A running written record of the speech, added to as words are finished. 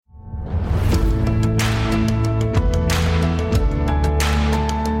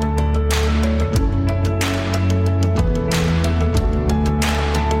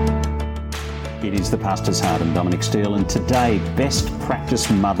the Pastor's Heart. I'm Dominic Steele, and today, Best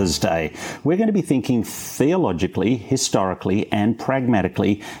Practice Mother's Day. We're going to be thinking theologically, historically, and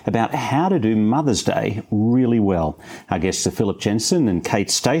pragmatically about how to do Mother's Day really well. Our guests are Phillip, Jensen and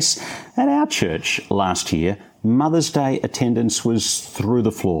Kate Stace. At our church last year, Mother's Day attendance was through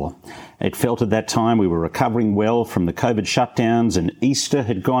the floor. It felt at that time we were recovering well from the COVID shutdowns and Easter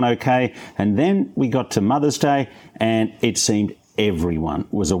had gone okay. And then we got to Mother's Day and it seemed everyone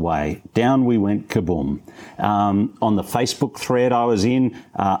was away. Down we went, kaboom. On the Facebook thread I was in,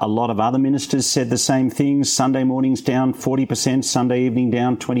 a lot of other ministers said the same thing. Sunday mornings down 40%, Sunday evening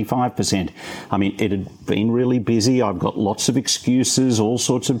down 25%. I mean, it had been really busy. I've got lots of excuses, all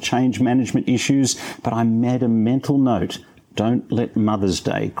sorts of change management issues, but I made a mental note. Don't let Mother's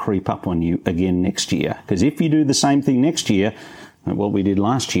Day creep up on you again next year. Because if you do the same thing next year, what we did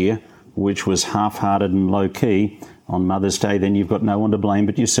last year, which was half-hearted and low-key, on Mother's Day, then you've got no one to blame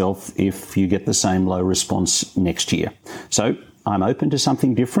but yourself if you get the same low response next year. So I'm open to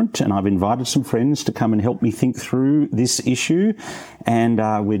something different, and I've invited some friends to come and help me think through this issue. And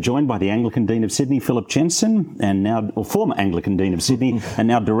we're joined by the Anglican Dean of Sydney, Phillip Jensen, or former Anglican Dean of Sydney, and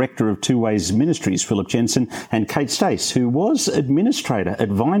now Director of Two Ways Ministries, Phillip Jensen, and Kate Stace, who was administrator at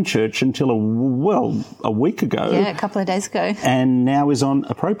Vine Church until a week ago. Yeah, a couple of days ago. And now is on,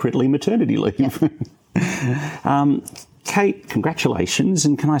 appropriately, maternity leave. Yep. Kate, congratulations.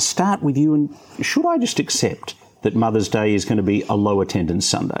 And can I start with you? And should I just accept that Mother's Day is going to be a low attendance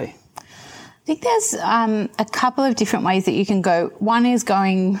Sunday? I think there's a couple of different ways that you can go. One is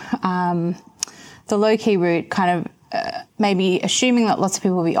going the low-key route, kind of maybe assuming that lots of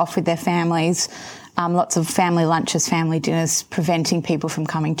people will be off with their families, lots of family lunches, family dinners, preventing people from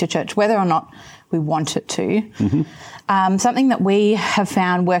coming to church, whether or not we want it to. Mm-hmm. Something that we have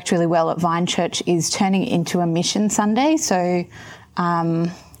found worked really well at Vine Church is turning it into a mission Sunday. So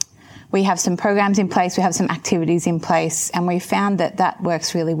we have some programs in place, we have some activities in place, and we found that that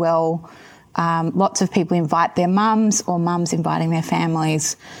works really well. Lots of people invite their mums or mums inviting their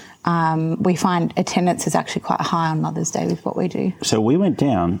families. We find attendance is actually quite high on Mother's Day with what we do. So we went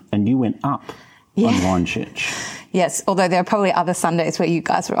down and you went up on Vine Church. Yes, although there are probably other Sundays where you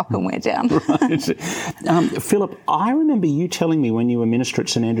guys were up and we're down. Right. Phillip, I remember you telling me when you were minister at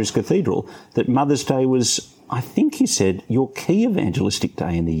St Andrew's Cathedral that Mother's Day was, I think you said, your key evangelistic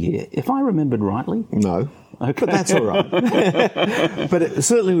day in the year, if I remembered rightly. No, okay. But that's all right. But it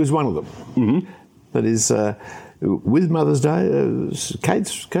certainly was one of them. Mm-hmm. That is, with Mother's Day,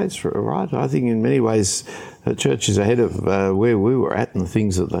 Kate's right. I think in many ways the church is ahead of where we were at and the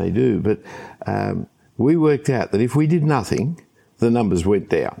things that they do. But we worked out that if we did nothing, the numbers went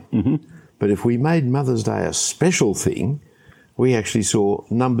down. Mm-hmm. But if we made Mother's Day a special thing, we actually saw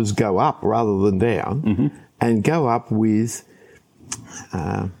numbers go up rather than down, mm-hmm. and go up with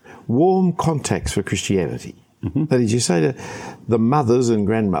warm contacts for Christianity. Mm-hmm. That is, you say to the mothers and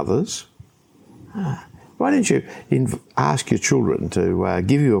grandmothers, why don't you ask your children to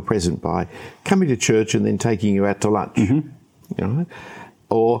give you a present by coming to church and then taking you out to lunch? Mm-hmm. You know?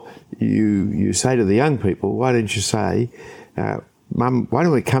 Or you say to the young people, why don't you say, Mum, why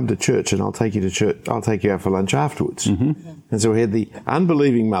don't we come to church and I'll take you to church, I'll take you out for lunch afterwards. Mm-hmm. And so we had the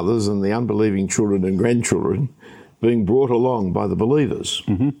unbelieving mothers and the unbelieving children and grandchildren being brought along by the believers,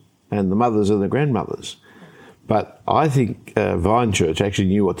 mm-hmm. and the mothers and the grandmothers. But I think Vine Church actually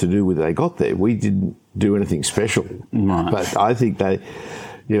knew what to do when they got there. We didn't do anything special. Right. But I think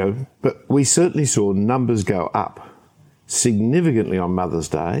but we certainly saw numbers go up significantly on Mother's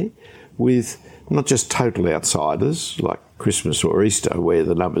Day with not just total outsiders like Christmas or Easter where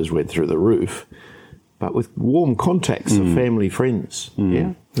the numbers went through the roof, but with warm contacts of family, friends. Mm. Yeah,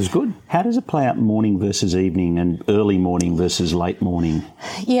 it was good. How does it play out morning versus evening and early morning versus late morning?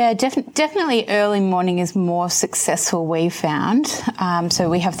 Yeah, definitely early morning is more successful, we found. So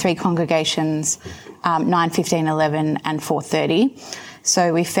we have three congregations, 9, 15, 11 and 4:30.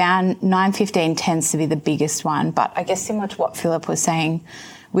 So we found 9:15 tends to be the biggest one, but I guess similar to what Phillip was saying,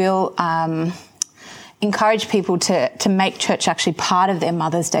 we'll encourage people to make church actually part of their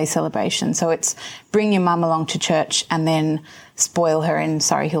Mother's Day celebration. So it's bring your mum along to church and then spoil her in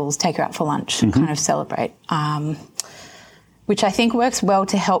Surrey Hills, take her out for lunch, mm-hmm. kind of celebrate, which I think works well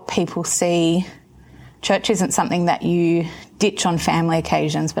to help people see church isn't something that you ditch on family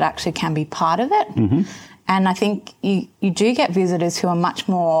occasions, but actually can be part of it. Mm-hmm. And I think you do get visitors who are much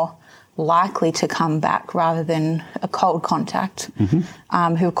more likely to come back rather than a cold contact,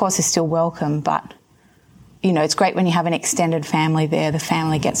 mm-hmm. Who of course is still welcome, but you know, it's great when you have an extended family there. The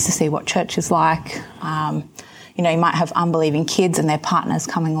family gets to see what church is like. You know, you might have unbelieving kids and their partners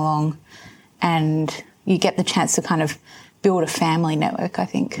coming along, and you get the chance to kind of build a family network, I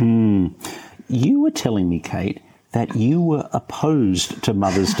think. you were telling me, Kate, that you were opposed to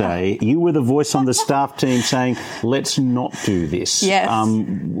Mother's Day. You were the voice on the staff team saying, let's not do this. Yes.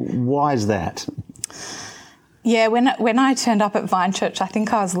 Why is that? Yeah, when I turned up at Vine Church, I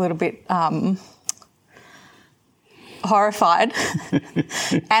think I was a little bit horrified,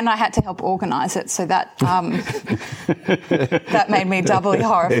 and I had to help organise it, so that that made me doubly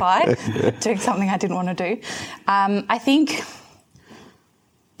horrified, doing something I didn't want to do. I think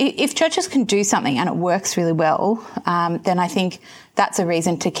if churches can do something and it works really well, then I think that's a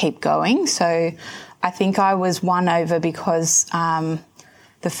reason to keep going. So I think I was won over because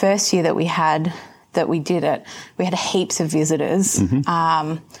the first year that we did it, we had heaps of visitors.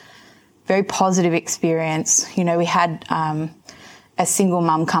 Mm-hmm. Very positive experience. You know, we had a single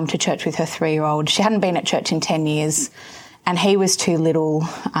mum come to church with her 3-year-old. She hadn't been at church in 10 years, and he was too little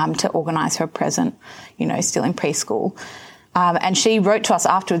to organise her a present, you know, still in preschool. And she wrote to us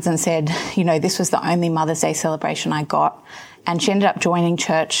afterwards and said, you know, this was the only Mother's Day celebration I got. And she ended up joining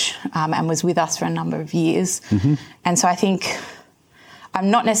church and was with us for a number of years. Mm-hmm. And so I think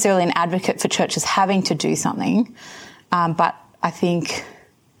I'm not necessarily an advocate for churches having to do something, but I think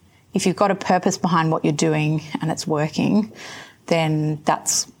if you've got a purpose behind what you're doing and it's working, then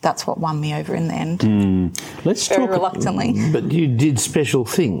that's what won me over in the end. Let's Very talk reluctantly. But you did special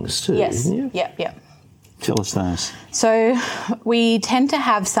things too, Yes. didn't you? Yep. Tell us those. So we tend to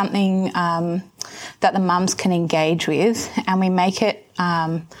have something that the mums can engage with, and we make it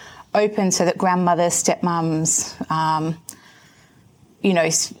open so that grandmothers, stepmums, you know,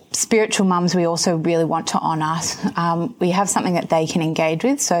 spiritual mums we also really want to honour. We have something that they can engage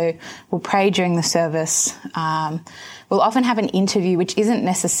with. So we'll pray during the service. We'll often have an interview, which isn't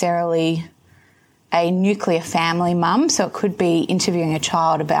necessarily a nuclear family mum. So it could be interviewing a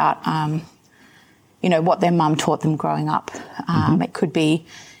child about, you know, what their mum taught them growing up. It could be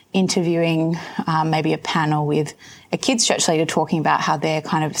interviewing maybe a panel with a kids' church leader talking about how they're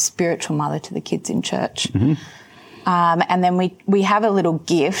kind of spiritual mother to the kids in church. Mm-hmm. And then we have a little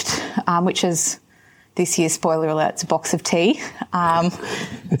gift, which is this year's, spoiler alert, it's a box of tea.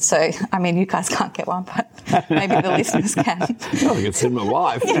 So, I mean, you guys can't get one, but maybe the listeners can. I can send my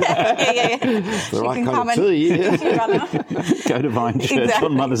wife. Yeah. The right kind of tea, Go to Vine Church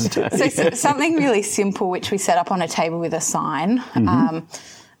on Mother's Day. So something really simple, which we set up on a table with a sign. Mm-hmm.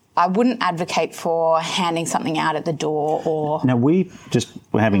 I wouldn't advocate for handing something out at the door or... Now, we just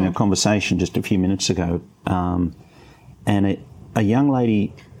were having a conversation just a few minutes ago, and a young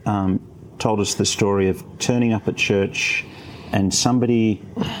lady told us the story of turning up at church and somebody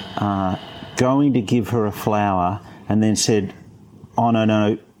going to give her a flower and then said, oh,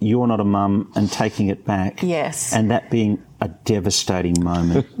 no, you're not a mum, and taking it back. Yes. And that being a devastating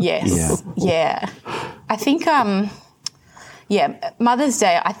moment. Yes. Yeah. I think... Mother's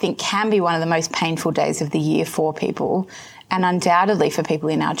Day, I think, can be one of the most painful days of the year for people, and undoubtedly for people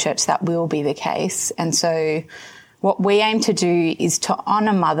in our church that will be the case. And so what we aim to do is to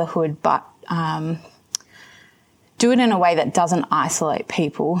honour motherhood, but do it in a way that doesn't isolate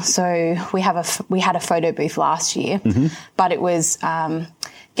people. So we had a photo booth last year, mm-hmm. but it was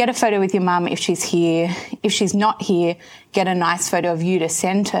get a photo with your mum if she's here. If she's not here, get a nice photo of you to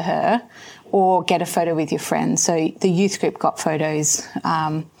send to her, or get a photo with your friends. So the youth group got photos.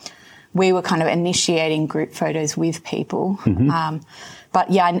 We were kind of initiating group photos with people. Mm-hmm.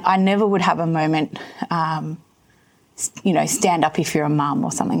 But yeah, I never would have a moment, you know, stand up if you're a mum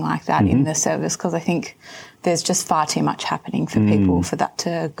or something like that in the service, because I think there's just far too much happening for people for that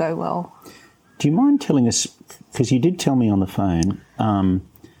to go well. Do you mind telling us, because you did tell me on the phone,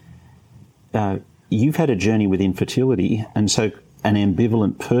 you've had a journey with infertility, and so an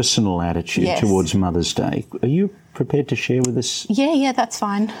ambivalent personal attitude towards Mother's Day. Are you prepared to share with us? Yeah, that's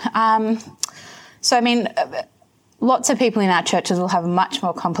fine. So, I mean, lots of people in our churches will have a much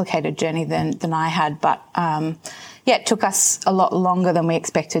more complicated journey than I had, but it took us a lot longer than we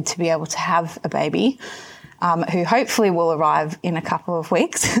expected to be able to have a baby, who hopefully will arrive in a couple of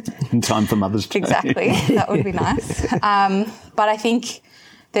weeks. In time for Mother's Day. Exactly. That would be nice. But I think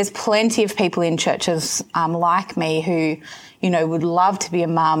there's plenty of people in churches like me who, you know, would love to be a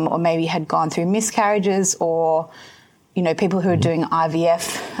mum, or maybe had gone through miscarriages, or, you know, people who are doing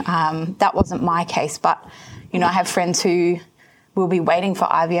IVF. That wasn't my case, but, you know, I have friends who will be waiting for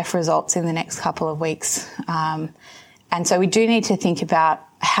IVF results in the next couple of weeks. And so we do need to think about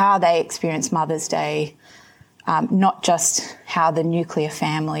how they experience Mother's Day, not just how the nuclear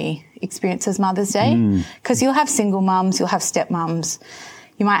family experiences Mother's Day. Because you'll have single mums, you'll have stepmums,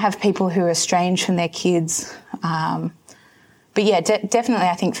 you might have people who are estranged from their kids. But yeah, definitely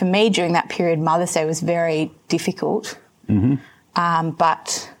I think for me during that period, Mother's Day was very difficult. Mm-hmm.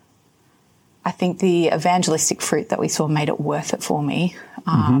 But I think the evangelistic fruit that we saw made it worth it for me.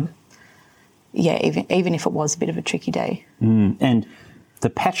 Even if it was a bit of a tricky day. And the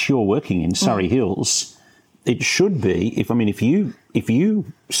patch you're working in, Surrey Hills, it should be, if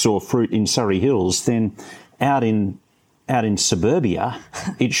you saw fruit in Surrey Hills, then out in suburbia,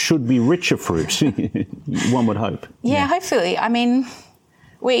 it should be richer fruit, one would hope. Yeah, hopefully.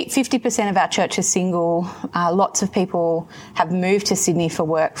 50% of our church is single. Lots of people have moved to Sydney for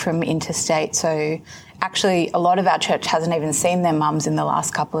work from interstate. So actually a lot of our church hasn't even seen their mums in the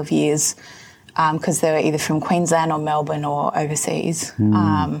last couple of years because they were either from Queensland or Melbourne or overseas.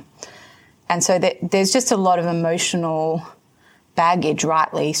 And so there's just a lot of emotional baggage,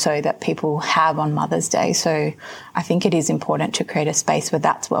 rightly so, that people have on Mother's Day. So I think it is important to create a space where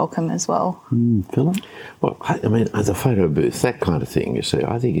that's welcome as well. Phillip? Well, as a photo booth, that kind of thing, you see,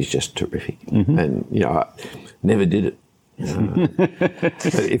 I think is just terrific. And, I never did it. But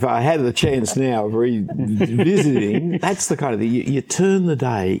if I had the chance now of revisiting, that's the kind of thing. You turn the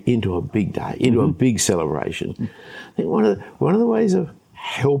day, into a big celebration. I think one of the ways of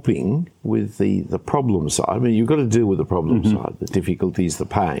helping with the problem side, you've got to deal with the problem side, the difficulties, the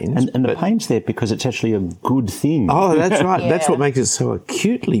pains. And the pain's there because it's actually a good thing. Oh, that's right. That's what makes it so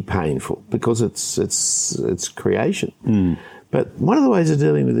acutely painful, because it's creation. But one of the ways of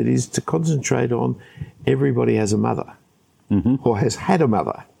dealing with it is to concentrate on everybody has a mother. Or has had a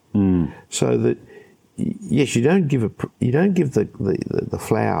mother, so that yes, you don't give the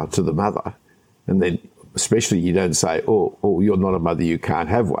flower to the mother, and then especially you don't say, oh, you're not a mother, you can't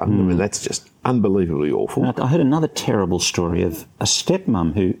have one. That's just unbelievably awful. I heard another terrible story of a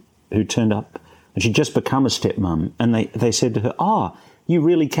stepmom who turned up, and she'd just become a stepmom, and they said to her, "Oh, you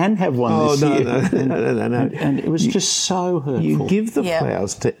really can have one this year." No. And it was just so hurtful. You give the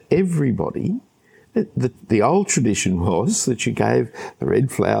flowers to everybody. The old tradition was that you gave the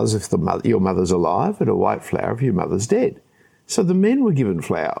red flowers if your mother's alive and a white flower if your mother's dead. So the men were given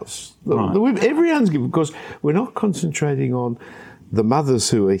flowers. Everyone's given, because we're not concentrating on the mothers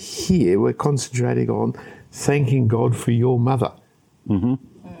who are here, we're concentrating on thanking God for your mother.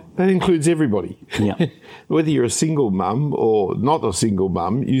 That includes everybody. Yeah. Whether you're a single mum or not a single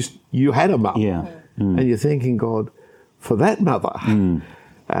mum, you had a mum. Yeah. And you're thanking God for that mother.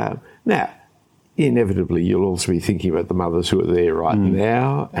 Now, inevitably, you'll also be thinking about the mothers who are there right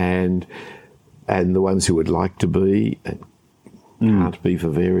now, and the ones who would like to be and can't be for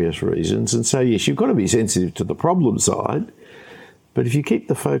various reasons. And so, yes, you've got to be sensitive to the problem side, but if you keep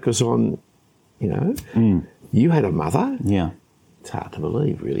the focus on, you had a mother. Yeah. It's hard to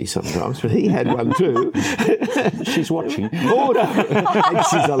believe, really, sometimes, but he had one too. She's watching. Oh, no. And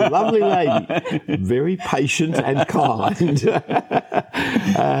she's a lovely lady, very patient and kind.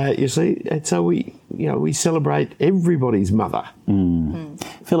 You see, and so we celebrate everybody's mother.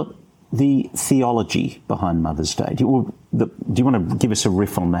 Phillip, the theology behind Mother's Day. Do you want to give us a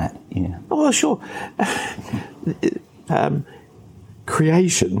riff on that? Yeah. Oh, sure.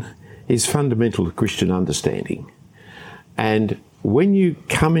 Creation is fundamental to Christian understanding, and when you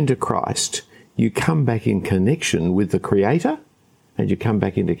come into Christ, you come back in connection with the Creator, and you come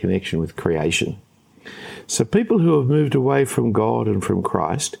back into connection with creation. So people who have moved away from God and from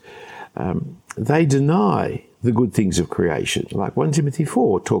Christ, they deny the good things of creation. Like 1 Timothy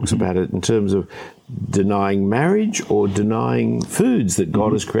 4 talks about it in terms of denying marriage or denying foods that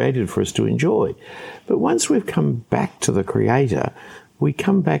God has created for us to enjoy. But once we've come back to the Creator, we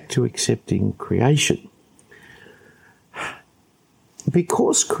come back to accepting creation.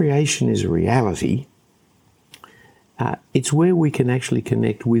 Because creation is a reality, it's where we can actually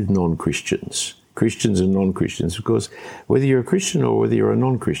connect with non-Christians, Christians and non-Christians, because whether you're a Christian or whether you're a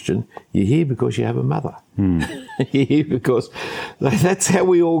non-Christian, you're here because you have a mother. You're here because that's how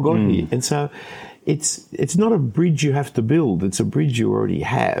we all got here. And so it's not a bridge you have to build, it's a bridge you already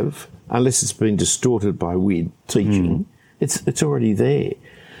have, unless it's been distorted by weird teaching. It's already there.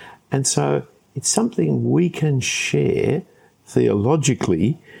 And so it's something we can share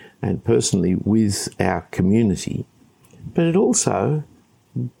theologically and personally with our community, but it also,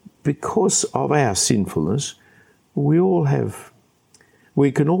 because of our sinfulness, we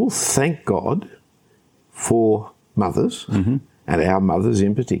can all thank God for mothers, and our mothers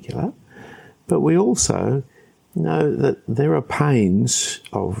in particular, but we also know that there are pains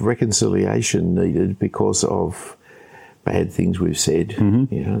of reconciliation needed because of bad things we've said,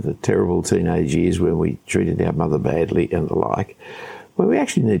 the terrible teenage years when we treated our mother badly and the like, where we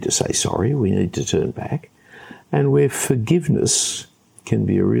actually need to say sorry, we need to turn back, and where forgiveness can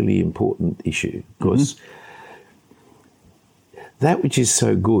be a really important issue, because that which is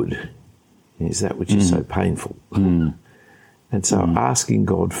so good is that which is so painful. And so asking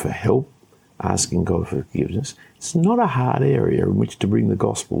God for help, asking God for forgiveness. It's not a hard area in which to bring the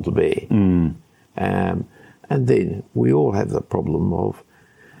gospel to bear. And then we all have the problem of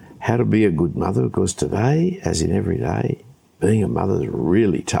how to be a good mother, because today, as in every day, being a mother is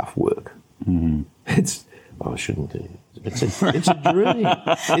really tough work. I shouldn't do it. It's a dream.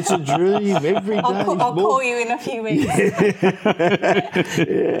 It's a dream every day. I'll call you in a few weeks.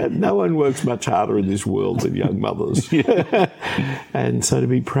 Yeah, no one works much harder in this world than young mothers. And so to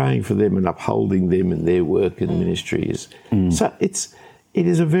be praying for them and upholding them in their work and ministry is so it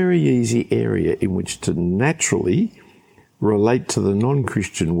is a very easy area in which to naturally relate to the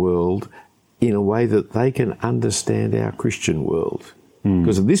non-Christian world in a way that they can understand our Christian world.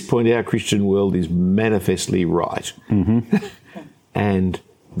 Because at this point, our Christian world is manifestly right. And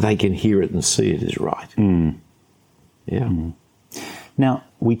they can hear it and see it as right. Yeah. Now,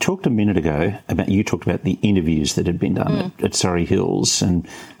 we talked a minute ago you talked about the interviews that had been done at Surrey Hills, and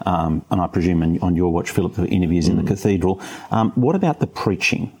I presume on your watch, Phillip, the interviews in the cathedral. What about the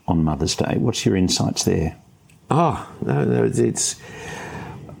preaching on Mother's Day? What's your insights there? No, it's...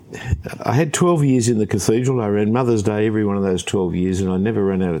 I had 12 years in the cathedral. I ran Mother's Day every one of those 12 years, and I never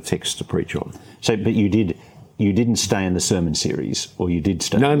ran out of texts to preach on. So, but you didn't stay in the sermon series, or you did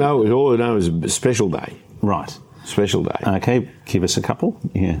stay? No, it was a special day. Right. Special day. Okay, give us a couple.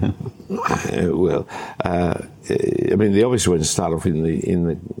 Yeah. The obvious ones start off in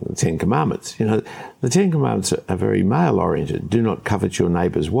the Ten Commandments. You know, the Ten Commandments are very male-oriented. Do not covet your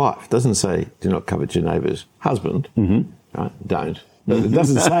neighbour's wife. It doesn't say do not covet your neighbour's husband. Right? Don't. It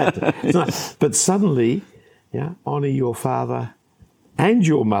doesn't say it. It's not. But suddenly, honour your father and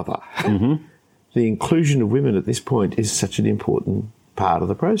your mother. The inclusion of women at this point is such an important part of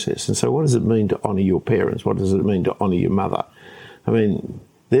the process. And so what does it mean to honour your parents? What does it mean to honour your mother? I mean,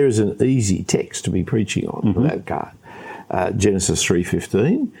 there is an easy text to be preaching on for that regard. Genesis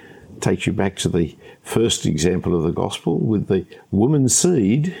 3:15 takes you back to the first example of the gospel with the woman's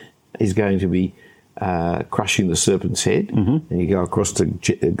seed is going to be crushing the serpent's head. And you go across to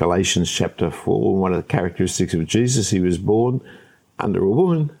Galatians chapter 4, and one of the characteristics of Jesus, he was born under a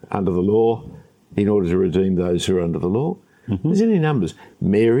woman, under the law, in order to redeem those who are under the law. There's any numbers.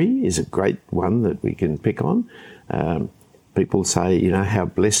 Mary is a great one that we can pick on. People say, how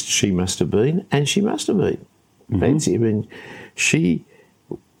blessed she must have been, and she must have been. Fancy, I mean, she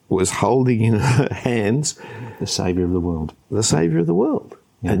was holding in her hands the Saviour of the world. The Saviour of the world.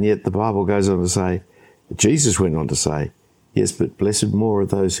 Yeah. And yet the Bible goes on to say, Jesus went on to say, yes, but blessed more are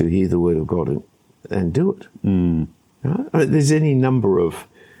those who hear the word of God and do it. Right? I mean, there's any number of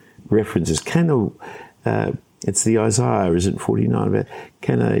references. It's the Isaiah, isn't 49, about,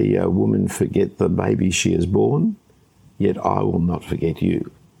 can a woman forget the baby she has born? Yet I will not forget you.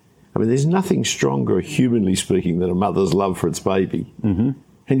 I mean, there's nothing stronger, humanly speaking, than a mother's love for its baby. And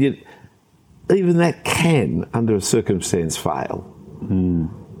yet, even that can, under a circumstance, fail.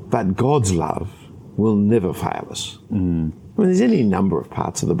 But God's love will never fail us. I mean, there's any number of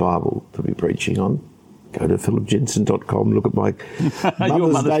parts of the Bible to be preaching on. Go to philipjensen.com, look at my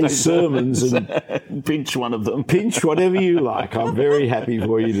Mother's Day sermons and pinch one of them. Pinch whatever you like. I'm very happy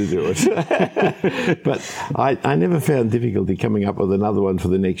for you to do it. But I never found difficulty coming up with another one for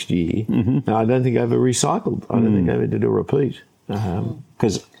the next year. And I don't think I ever recycled. I don't think I ever did a repeat.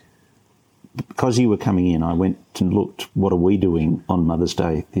 Because you were coming in, I went and looked, what are we doing on Mother's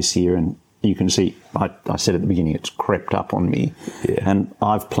Day this year? And you can see, I said at the beginning, it's crept up on me. And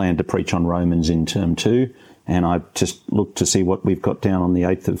I've planned to preach on Romans in term 2, and I just looked to see what we've got down on the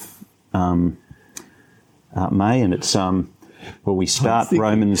 8th of May, and it's... we start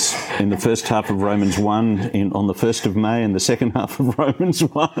Romans in the first half of Romans 1 on the 1st of May, and the second half of Romans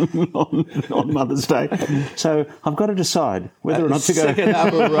 1 on Mother's Day. So I've got to decide whether or not to go. Second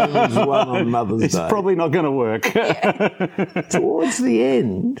half of Romans 1 on Mother's Day. It's probably not going to work. Towards the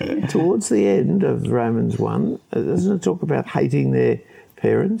end of Romans 1, doesn't it talk about hating their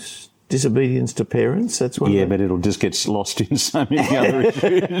parents? Disobedience to parents, that's one. Yeah, but it'll just get lost in so many other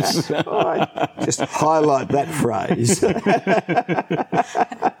issues. Just highlight that phrase.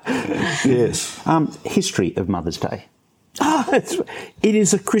 Yes. History of Mother's Day. It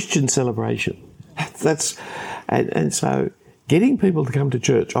is a Christian celebration. And so getting people to come to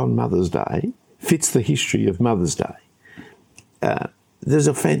church on Mother's Day fits the history of Mother's Day. There's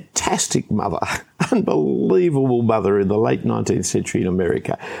a fantastic mother, unbelievable mother in the late 19th century in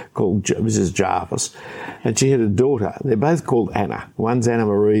America called Mrs. Jarvis. And she had a daughter. They're both called Anna. One's Anna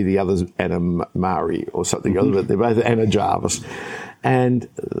Marie, the other's Anna Mari or something else, but they're both Anna Jarvis. And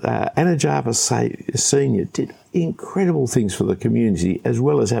Anna Jarvis Senior did incredible things for the community, as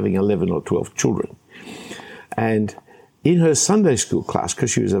well as having 11 or 12 children. And in her Sunday school class,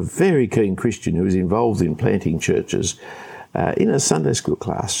 because she was a very keen Christian who was involved in planting churches, in her Sunday school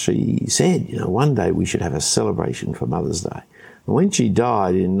class, she said, one day we should have a celebration for Mother's Day. And when she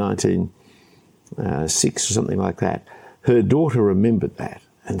died in 1906 or something like that, her daughter remembered that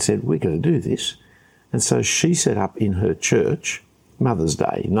and said, we're going to do this. And so she set up in her church Mother's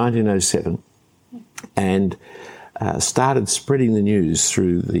Day, 1907, and started spreading the news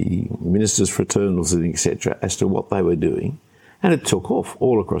through the ministers' fraternals and etc. as to what they were doing. And it took off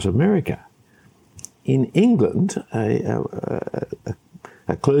all across America. In England, a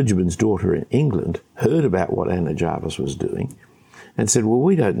clergyman's daughter in England heard about what Anna Jarvis was doing and said, well,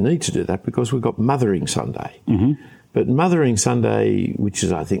 we don't need to do that because we've got Mothering Sunday. Mm-hmm. But Mothering Sunday, which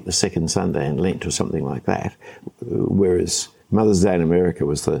is, I think, the second Sunday in Lent or something like that, whereas Mother's Day in America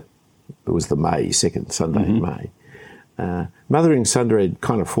was the May, second Sunday in May. Mothering Sunday had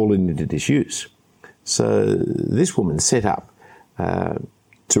kind of fallen into disuse. So this woman set up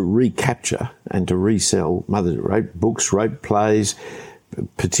to recapture and to resell mothers, wrote books, wrote plays,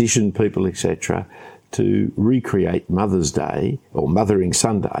 petitioned people, etc., to recreate Mother's Day or Mothering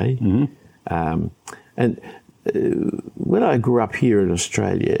Sunday. Mm-hmm. When I grew up here in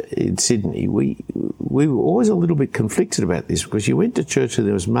Australia, in Sydney, we were always a little bit conflicted about this because you went to church and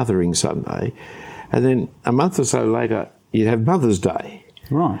there was Mothering Sunday, and then a month or so later you'd have Mother's Day.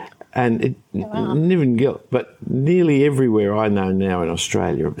 Right. And it never get, but nearly everywhere I know now in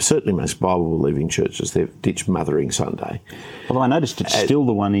Australia, certainly most Bible-believing churches, they've ditched Mothering Sunday. Although I noticed it's still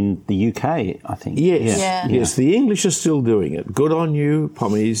the one in the UK, I think. Yes, yeah. Yes, the English are still doing it. Good on you,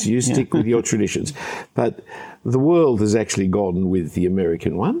 Pommies, you stick with your traditions. But the world has actually gone with the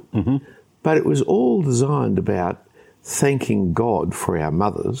American one. Mm-hmm. But it was all designed about thanking God for our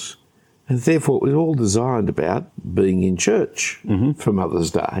mothers, and therefore it was all designed about being in church for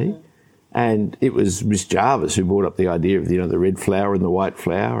Mother's Day. And it was Miss Jarvis who brought up the idea of, the red flower and the white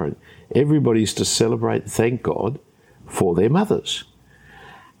flower, and everybody's to celebrate and thank God for their mothers.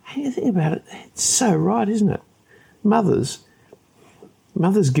 And you think about it, it's so right, isn't it? Mothers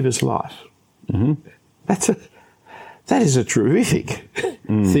give us life. Mm-hmm. That is a terrific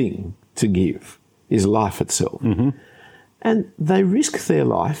thing to give, is life itself. Mm-hmm. And they risk their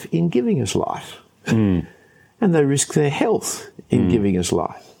life in giving us life. Mm. And they risk their health in giving us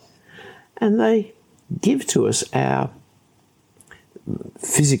life. And they give to us our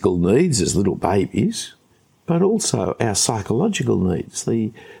physical needs as little babies, but also our psychological needs.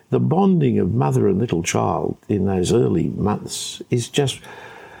 The bonding of mother and little child in those early months is just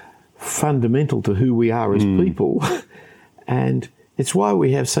fundamental to who we are as people. And it's why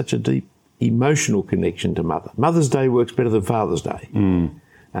we have such a deep emotional connection to mother. Mother's Day works better than Father's Day.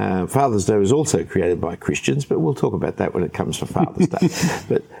 Father's Day was also created by Christians, but we'll talk about that when it comes to Father's Day.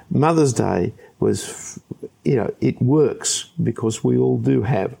 But Mother's Day was, it works because we all do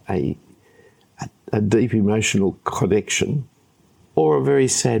have a deep emotional connection, or a very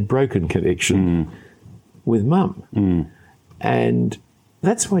sad, broken connection with Mum. And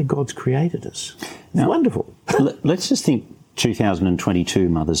that's why God's created us. It's wonderful. Let's just think 2022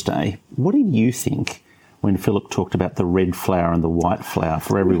 Mother's Day. What did you think when Phillip talked about the red flower and the white flower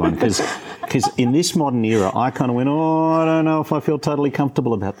for everyone? Because in this modern era, I kind of went, I don't know if I feel totally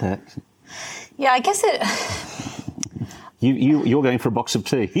comfortable about that. Yeah, I guess it... You're going for a box of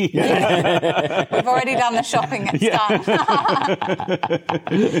tea. Yeah. We've already done the shopping. It's done.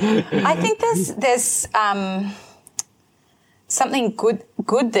 I think there's something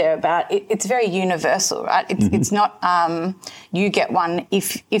good there about it. It's very universal, right? It's not you get one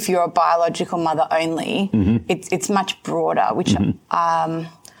if you're a biological mother only. It's much broader, which I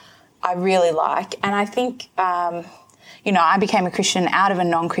really like. And I think I became a Christian out of a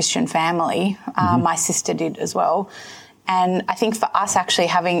non-Christian family. My sister did as well. And I think for us, actually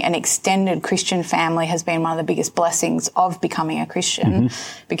having an extended Christian family has been one of the biggest blessings of becoming a Christian,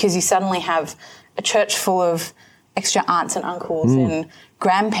 because you suddenly have a church full of extra aunts and uncles and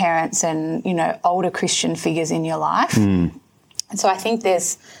grandparents and, older Christian figures in your life. And so I think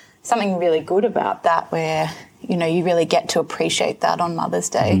there's something really good about that where, you really get to appreciate that on Mother's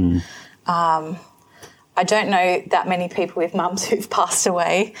Day. I don't know that many people with mums who've passed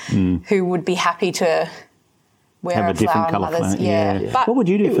away who would be happy to wear have a different colour flower. Yeah. But what would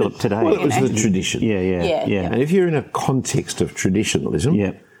you do, Phillip, today? Well, it was the tradition. Yeah. And if you're in a context of traditionalism,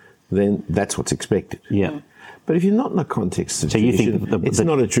 then that's what's expected. Yeah. But if you're not in a context of so tradition, you think it's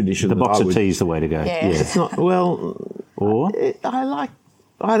not a tradition. The box of tea is the way to go. Yeah. It's not. Well, or I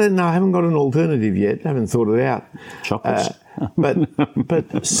don't know. I haven't got an alternative yet. I haven't thought it out. Chocolates.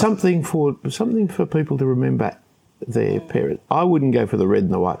 But something for people to remember their parent. I wouldn't go for the red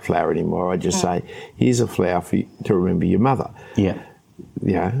and the white flower anymore. I'd just say, here's a flower for you to remember your mother. Yeah.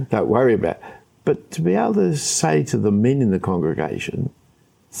 Don't worry about it. But to be able to say to the men in the congregation,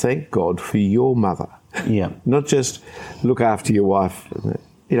 thank God for your mother. Yeah. Not just look after your wife,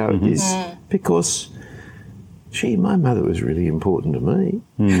 is because, gee, my mother was really important to me.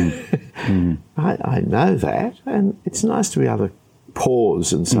 I know that, and it's nice to be able to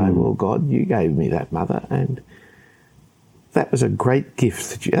pause and say, well, God, you gave me that mother, and that was a great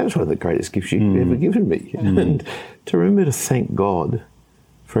gift. That was one of the greatest gifts you've ever given me. And to remember to thank God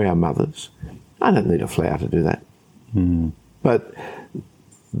for our mothers, I don't need a flower to do that. But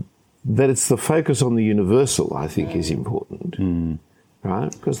that it's the focus on the universal, I think, is important.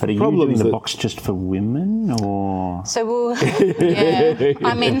 Right? Because but are you doing the box just for women, or...? So we'll... Yeah,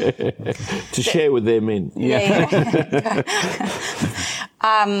 I mean... to share with their men. Yeah.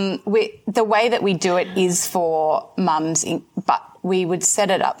 The way that we do it is for mums, but we would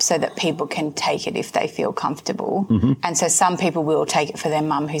set it up so that people can take it if they feel comfortable. And so some people will take it for their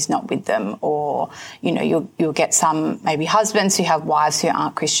mum who's not with them, or, you'll get some maybe husbands who have wives who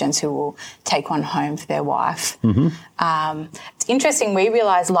aren't Christians who will take one home for their wife. It's interesting, we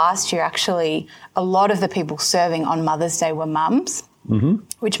realised last year actually a lot of the people serving on Mother's Day were mums,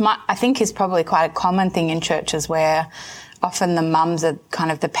 which I think is probably quite a common thing in churches where often the mums are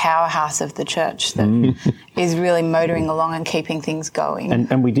kind of the powerhouse of the church that is really motoring along and keeping things going. And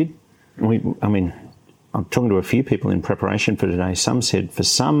I'm talking to a few people in preparation for today. Some said for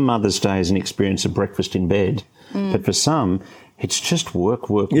some Mother's Day is an experience of breakfast in bed, but for some it's just work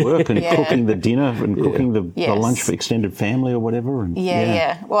and cooking the dinner and cooking the lunch for extended family or whatever. And,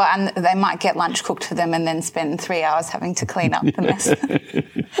 Well, and they might get lunch cooked for them and then spend 3 hours having to clean up the mess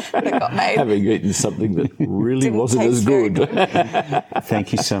that got made. Having eaten something that really wasn't as good.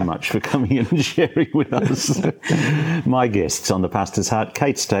 Thank you so much for coming in and sharing with us. My guests on The Pastor's Heart,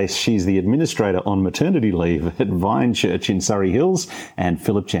 Kate Stace, she's the administrator on maternity leave at Vine Church in Surrey Hills, and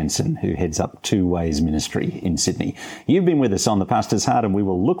Phillip Jensen, who heads up Two Ways Ministry in Sydney. You've been with us on The Pastor's Heart, and we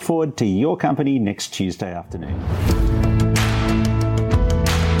will look forward to your company next Tuesday afternoon.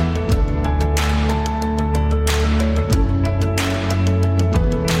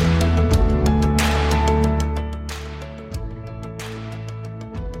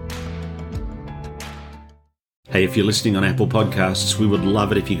 Hey, if you're listening on Apple Podcasts, we would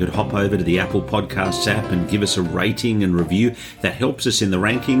love it if you could hop over to the Apple Podcasts app and give us a rating and review. That helps us in the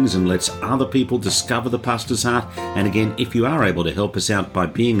rankings and lets other people discover The Pastor's Heart. And again, if you are able to help us out by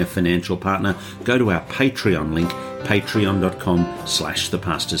being a financial partner, go to our Patreon link,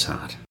 patreon.com/thepastorsheart.